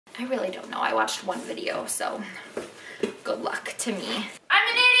I really don't know. I watched one video, so good luck to me. I'm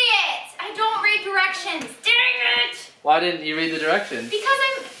an idiot! I don't read directions. Dang it! Why didn't you read the directions? Because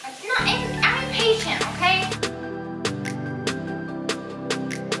I'm impatient, okay?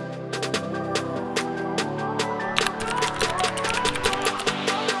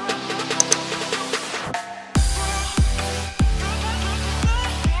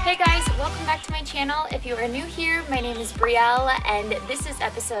 Hey guys, welcome back to my channel. If you are new here, my name is Brielle and this is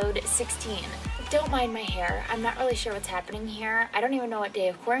episode 16. Don't mind my hair. I'm not really sure what's happening here. I don't even know what day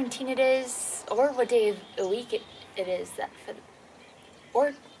of quarantine it is or what day of the week it is,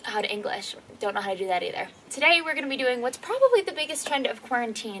 or how to English. Don't know how to do that either. Today we're going to be doing what's probably the biggest trend of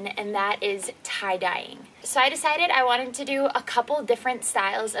quarantine, and that is tie-dyeing. So I decided I wanted to do a couple different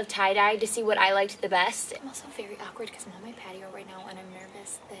styles of tie-dye to see what I liked the best. I'm also very awkward because I'm on my patio right now and I'm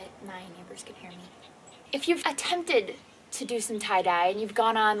nervous that my neighbors can hear me. If you've attempted to do some tie-dye and you've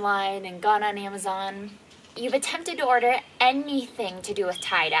gone online and gone on Amazon, you've attempted to order anything to do with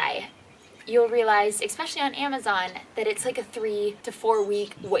tie-dye, you'll realize, especially on Amazon, that it's like a 3 to 4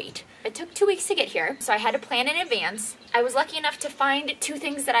 week wait. It took 2 weeks to get here, so I had to plan in advance. I was lucky enough to find 2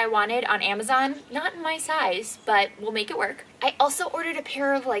 things that I wanted on Amazon, not in my size, but we'll make it work. I also ordered a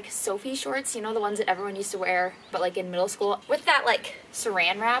pair of like Sophie shorts, you know, the ones that everyone used to wear, but like in middle school, with that like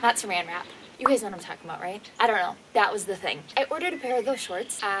saran wrap, not saran wrap. You guys know what I'm talking about, right? I don't know. That was the thing. I ordered a pair of those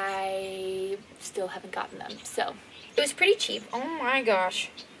shorts. I still haven't gotten them, so it was pretty cheap. Oh my gosh.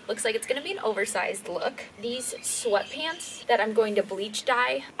 Looks like it's gonna be an oversized look. These sweatpants that I'm going to bleach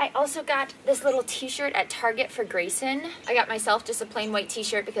dye. I also got this little t-shirt at Target for Grayson. I got myself just a plain white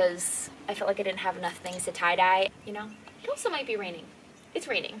t-shirt because I felt like I didn't have enough things to tie-dye, you know? It also might be raining. It's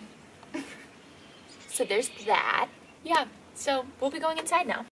raining. So there's that. Yeah, so we'll be going inside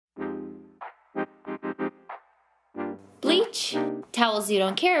now. Bleach, towels you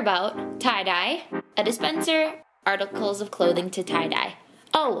don't care about, tie-dye, a dispenser, articles of clothing to tie-dye.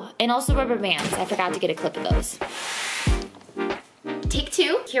 Oh, and also rubber bands. I forgot to get a clip of those. Take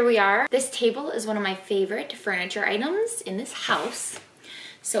 2. Here we are. This table is one of my favorite furniture items in this house.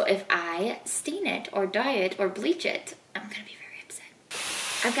 So if I stain it or dye it or bleach it, I'm gonna be very upset.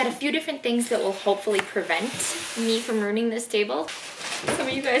 I've got a few different things that will hopefully prevent me from ruining this table. Some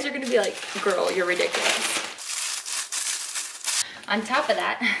of you guys are gonna be like, girl, you're ridiculous. On top of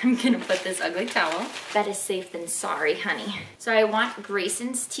that, I'm gonna put this ugly towel. Better safe than sorry, honey. So I want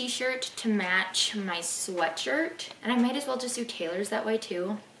Grayson's t-shirt to match my sweatshirt, and I might as well just do Taylor's that way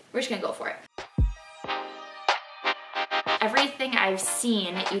too. We're just gonna go for it. Everything I've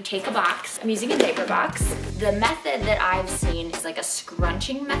seen, you take a box. I'm using a diaper box. The method that I've seen is like a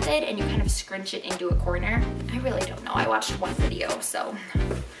scrunching method, and you kind of scrunch it into a corner. I really don't know. I watched one video, so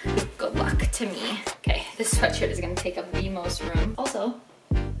good luck to me. Okay, this sweatshirt is gonna take up the most room. Also,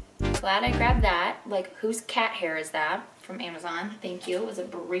 glad I grabbed that. Like, whose cat hair is that? From Amazon, thank you. Was it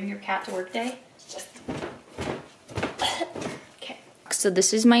Bring Your Cat to Work Day? Just... Okay. So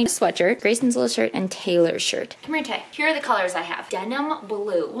this is my sweatshirt, Grayson's little shirt, and Taylor's shirt. Come here, Tay. Here are the colors I have. Denim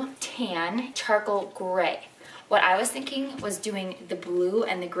blue, tan, charcoal gray. What I was thinking was doing the blue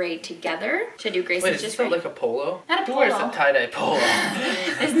and the gray together. Should I do Grayson's just gray? Wait, is this like a polo? Not a Who polo. wears a tie-dye polo?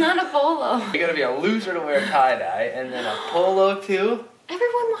 It's not a polo. You're gonna be a loser to wear tie-dye and then a polo too?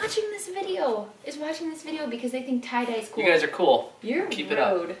 Everyone watching this video is watching this video because they think tie-dye is cool. You guys are cool. You're Keep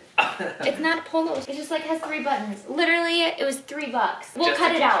rude. it up. It's not a polo. It just like has 3 buttons. Literally, it was $3. We'll Just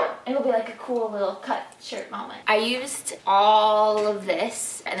cut a it out. It'll be like a cool little cut shirt moment. I used all of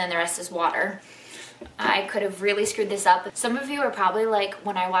this, and then the rest is water. I could have really screwed this up. Some of you are probably like,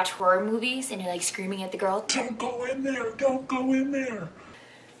 when I watch horror movies and you're like screaming at the girl, "Don't go in there, don't go in there."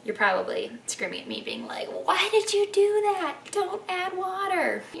 You're probably screaming at me being like, why did you do that? Don't add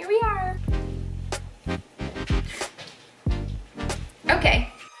water. Here we are.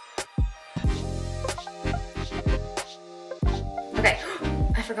 Okay. Okay,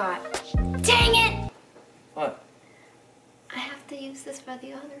 I forgot. Dang it! What? I have to use this for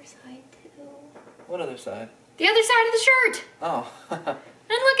the other side too. What other side? The other side of the shirt! Oh.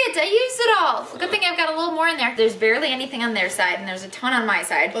 And look I used it all. Good thing I've got a little more in there. There's barely anything on their side, and there's a ton on my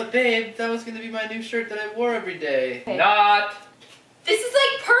side. But babe, that was gonna be my new shirt that I wore every day. Okay. Not! This is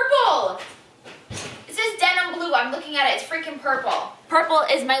like purple! It says denim blue. I'm looking at it. It's freaking purple. Purple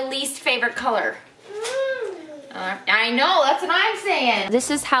is my least favorite color. I know, that's what I'm saying. This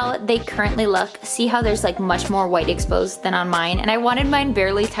is how they currently look. See how there's like much more white exposed than on mine? And I wanted mine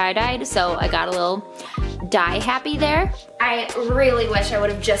barely tie-dyed, so I got a little dye happy there. I really wish I would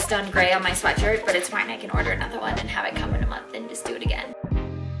have just done gray on my sweatshirt, but it's fine. I can order another one and have it come in a month and just do it again.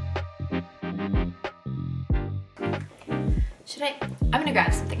 Should I I'm gonna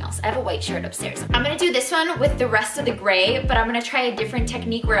grab something else. I have a white shirt upstairs. I'm gonna do this one with the rest of the gray, but I'm gonna try a different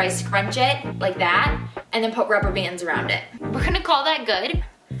technique where I scrunch it like that and then put rubber bands around it. We're gonna call that good.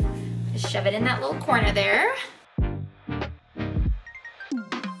 Just shove it in that little corner there.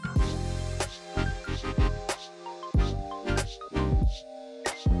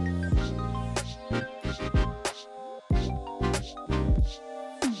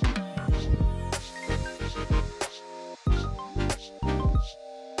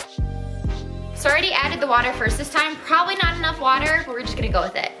 So I already added the water first this time. Probably not enough water, but we're just gonna go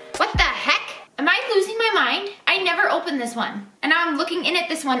with it. What the heck? Am I losing my mind? I never opened this one. And now I'm looking in at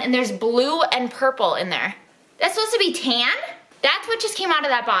this one and there's blue and purple in there. That's supposed to be tan? That's what just came out of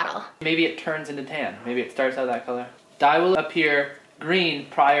that bottle. Maybe it turns into tan. Maybe it starts out that color. Dye will appear green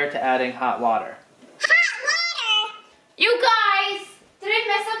prior to adding hot water. Hot water? You guys, did I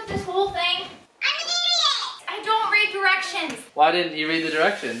mess up this whole thing? I'm an idiot. I don't read directions. Why didn't you read the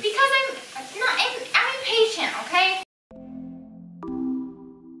directions? Because I'm impatient, okay?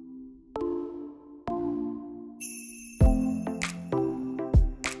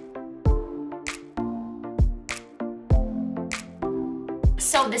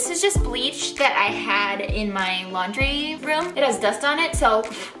 So this is just bleach that I had in my laundry room. It has dust on it, so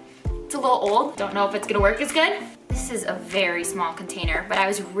it's a little old. Don't know if it's gonna work as good. This is a very small container, but I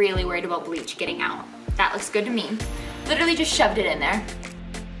was really worried about bleach getting out. That looks good to me. Literally just shoved it in there.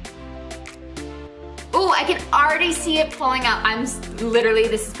 Ooh, I can already see it pulling out.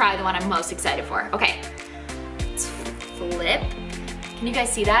 This is probably the one I'm most excited for. Okay, let's flip. Can you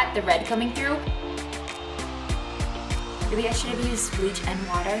guys see that? The red coming through? Maybe I should have used bleach and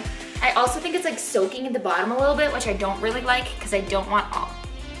water. I also think it's like soaking at the bottom a little bit, which I don't really like because I don't want all.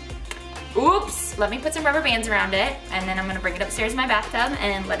 Oops, let me put some rubber bands around it and then I'm gonna bring it upstairs in my bathtub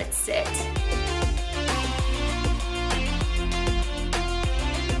and let it sit.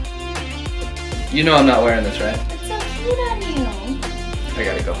 You know I'm not wearing this, right? It's so cute on you. I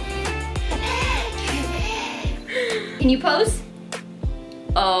gotta go. Can you pose?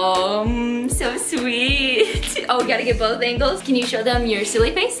 So sweet. Oh, gotta get both angles. Can you show them your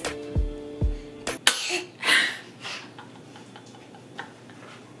silly face?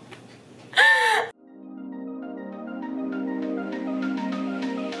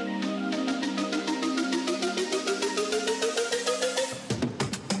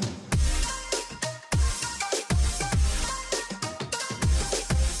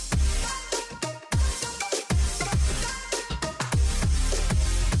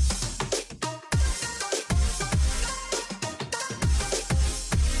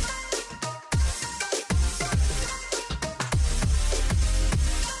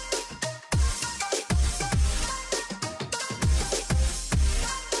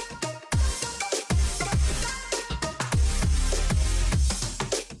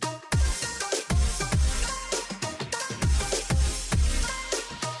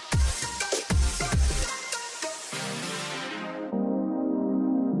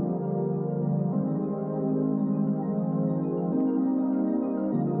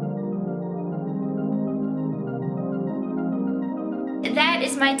 That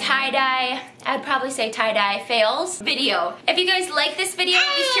is my tie-dye, I'd probably say tie-dye fails video. If you guys like this video,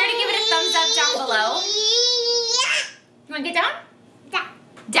 be sure to give it a thumbs up down below. You wanna get down? Down.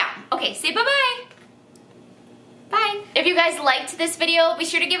 Down. Okay, say bye-bye. Bye. If you guys liked this video, be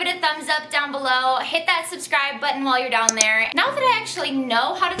sure to give it a thumbs up down below. Hit that subscribe button while you're down there. Now that I actually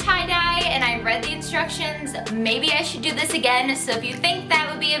know how to tie-dye and I read the instructions, maybe I should do this again. So if you think that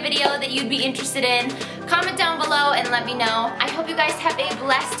would be a video that you'd be interested in, comment down below and let me know. I hope you guys have a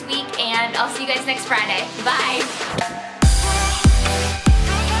blessed week and I'll see you guys next Friday. Bye.